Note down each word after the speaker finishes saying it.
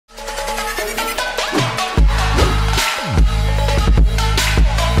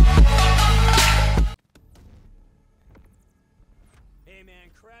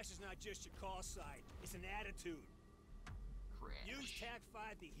just your call sign. It's an attitude. Use TAC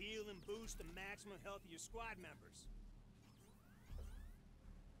 5 to heal and boost the maximum health of your squad members.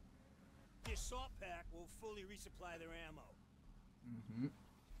 The assault pack will fully resupply their ammo.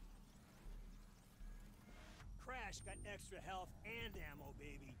 Crash got extra health and ammo,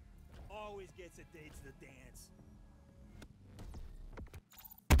 baby. Always gets a date to the dance.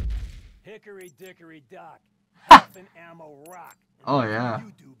 Hickory dickory dock. Health and ammo rock. And oh yeah.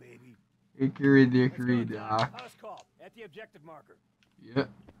 You do, baby. Hickory dickory dock. House call at the objective marker. Yep.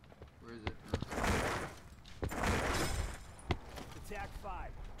 Where is it? Attack 5.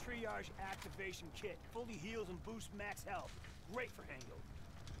 Treyarch activation kit. Fully heals and boosts max health. Great for Hango.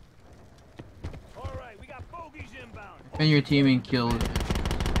 Alright, we got bogeys inbound. Defend your team and kill it.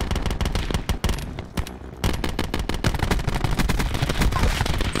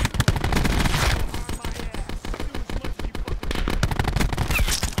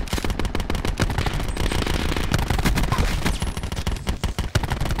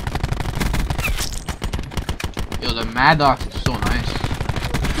 Yo, the Maddox is so nice.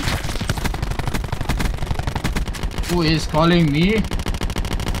 Who is calling me?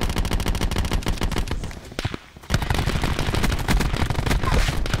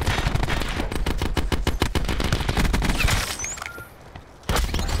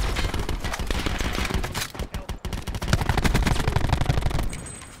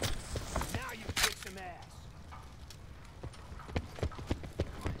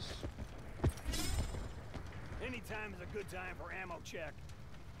 Check.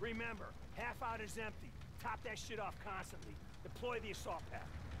 Remember, half out is empty. Top that shit off constantly. Deploy the assault pack.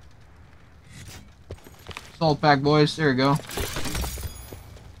 Assault pack, boys. There we go.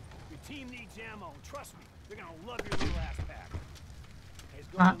 Your team needs ammo, and trust me, they're gonna love your little ass pack. As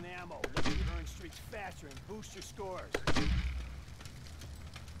golden ammo, let you earn streaks faster and boost your scores.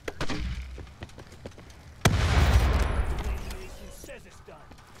 Says it's done.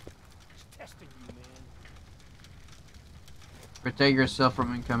 It's testing you, man. Protect yourself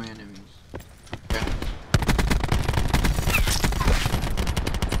from incoming enemies. Okay.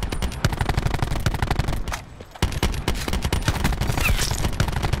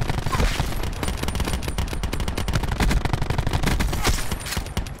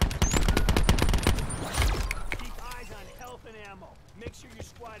 Keep eyes on health and ammo. Make sure your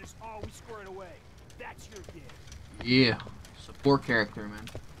squad is always squared away. That's your gig. Yeah. Support character, man.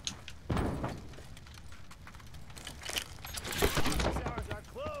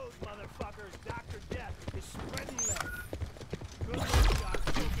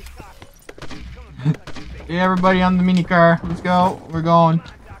 Hey everybody on the mini car, let's go. We're going.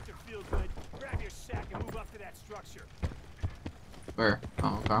 Where?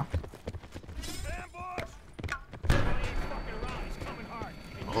 Oh, okay.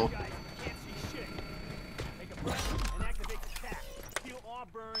 Oh.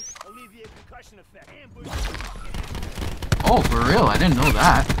 Oh, for real? I didn't know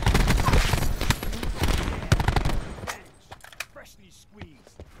that. Freshly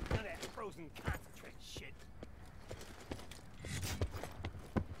squeezed. None of that frozen concentrate shit.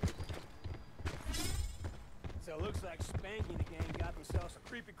 So it looks like Spanky and the gang got themselves a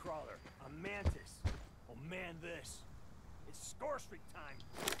creepy crawler, a mantis. Oh man, this. It's score streak time.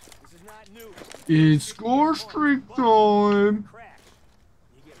 This is not new. It's score streak time. Crash.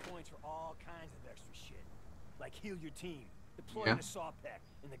 You get points for all kinds of extra shit. Like heal your team, deploy the assault pack,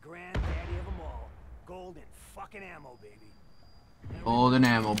 and the granddaddy of them all, golden fucking ammo, baby. Golden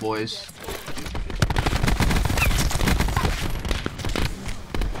ammo, boys.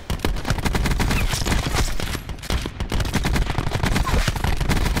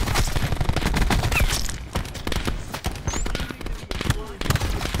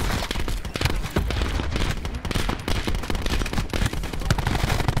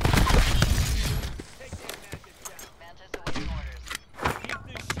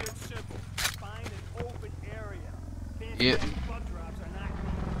 Yep.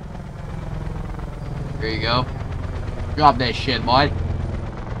 There you go. Drop that shit, boy.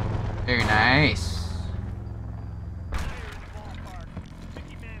 Very nice.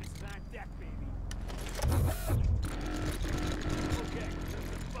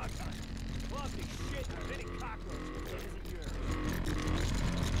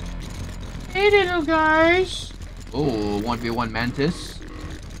 Hey, little guys. Oh, 1v1 Mantis.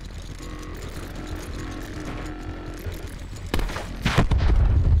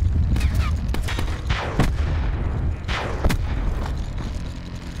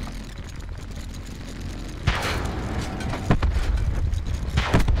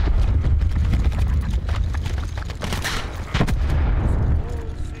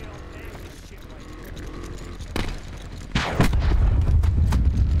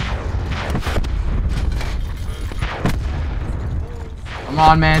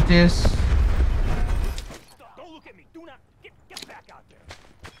 on, Mantis. Don't look at me. Do not get back out there.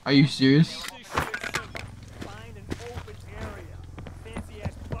 Are you serious? Find an open area. Fancy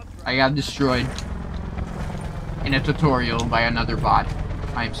ass bug drive. I got destroyed in a tutorial by another bot.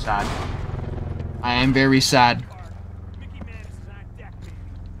 I am sad. I am very sad. Mickey Mantis is on deck, baby.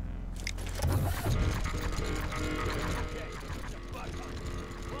 Okay, it's a bug hunt.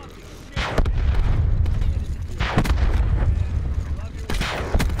 Love this shit. Love your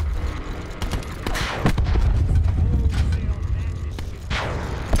wholesale Mantis shit.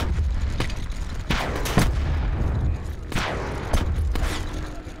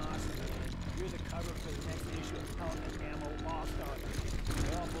 Fucking awesome, man. You're the cover for the next issue of Pellet Ammo All-Star.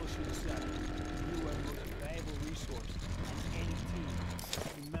 They're all bullshit aside. You are the most valuable resource on any team.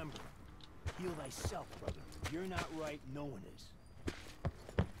 Remember, heal thyself, brother. If you're not right, no one is.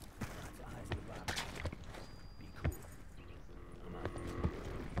 Lots of eyes in the box. Be cool. I'm out.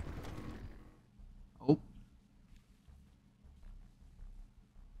 Oh,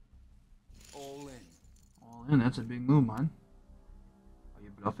 All in. all in. That's a big move, man. Are you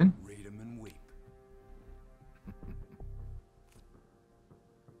bluffing? Read 'em and weep.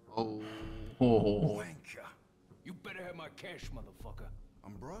 Oh. Wanker. You better have my cash, motherfucker.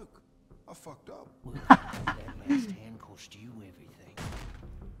 I'm broke. I fucked up. Well, that last hand cost you everything.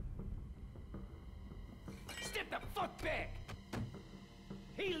 Step the fuck back!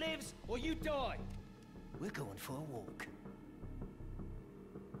 He lives or you die. We're going for a walk.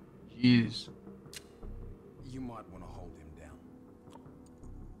 Jeez. You might want to hold him down.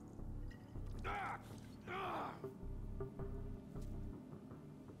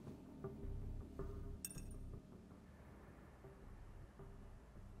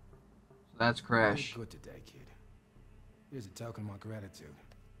 So that's Crash. Good today, kid. Here's a token of my gratitude.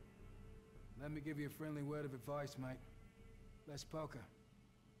 Let me give you a friendly word of advice, mate. Less poker,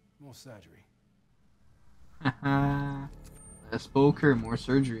 more surgery. Less poker, more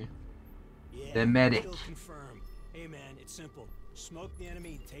surgery. Yeah, The medic. kill confirm. Hey man, it's simple. Smoke the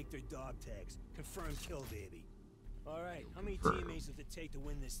enemy and take their dog tags. Confirm kill, baby. Alright, how many teammates does it take to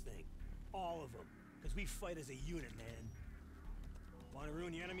win this thing? All of them. Because we fight as a unit, man. Want to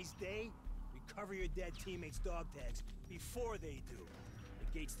ruin your enemy's day? Recover your dead teammates' dog tags before they do.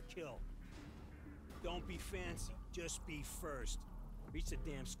 Negates the kill. Don't be fancy. Just be first. Reach the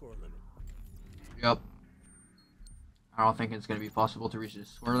damn score limit. Yep. I don't think it's going to be possible to reach the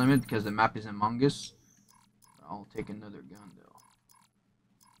score limit because the map is humongous. I'll take another gun though.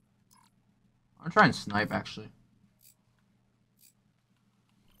 I'll try and snipe actually.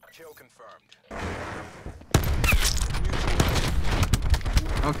 Kill confirmed.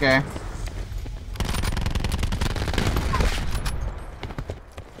 Okay.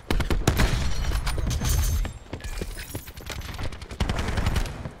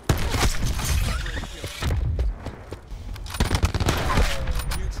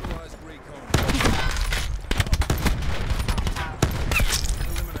 Neutralized recon.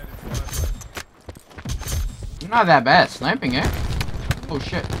 Eliminated five. You're not that bad at sniping, eh? Oh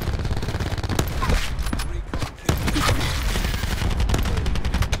shit.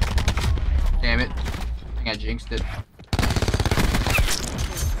 Damn it. I think I jinxed it.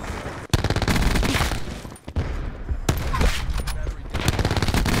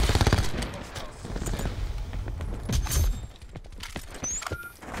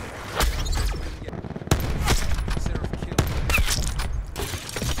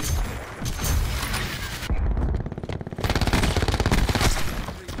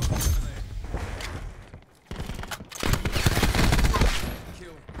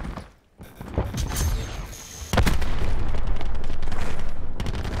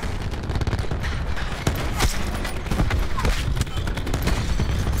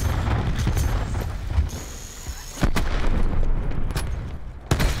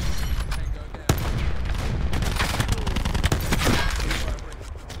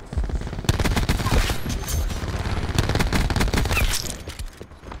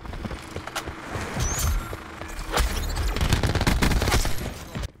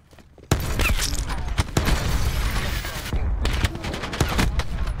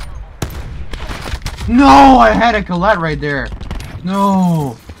 No, I had a Colette right there.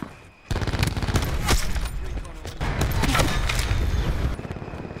 No.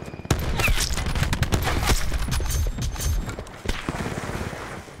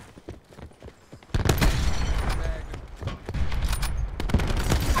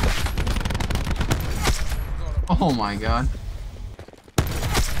 Oh my god.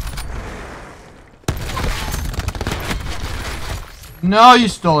 No, you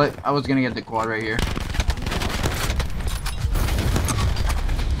stole it. I was gonna get the quad right here.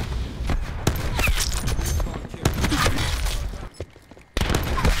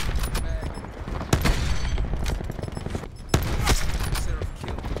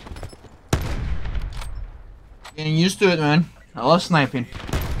 Getting used to it, man. I love sniping.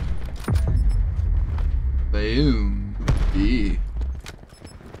 Boom. Yeah.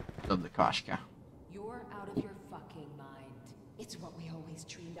 Love the Koshka. You're out of your fucking mind. It's what we always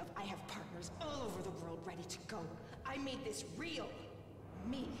dreamed of. I have partners all over the world ready to go. I made this real.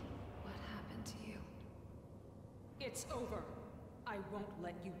 Me. What happened to you? It's over. I won't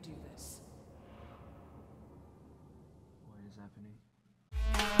let you do this. What is happening?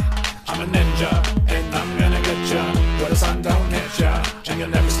 I'm a ninja, and I'm gonna get ya. Where the sun don't hit ya, and you'll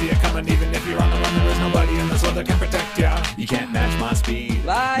never see it coming. Even if you're on the run, there is nobody in this world that can protect ya. You can't match my speed.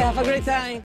 Bye, have a great time.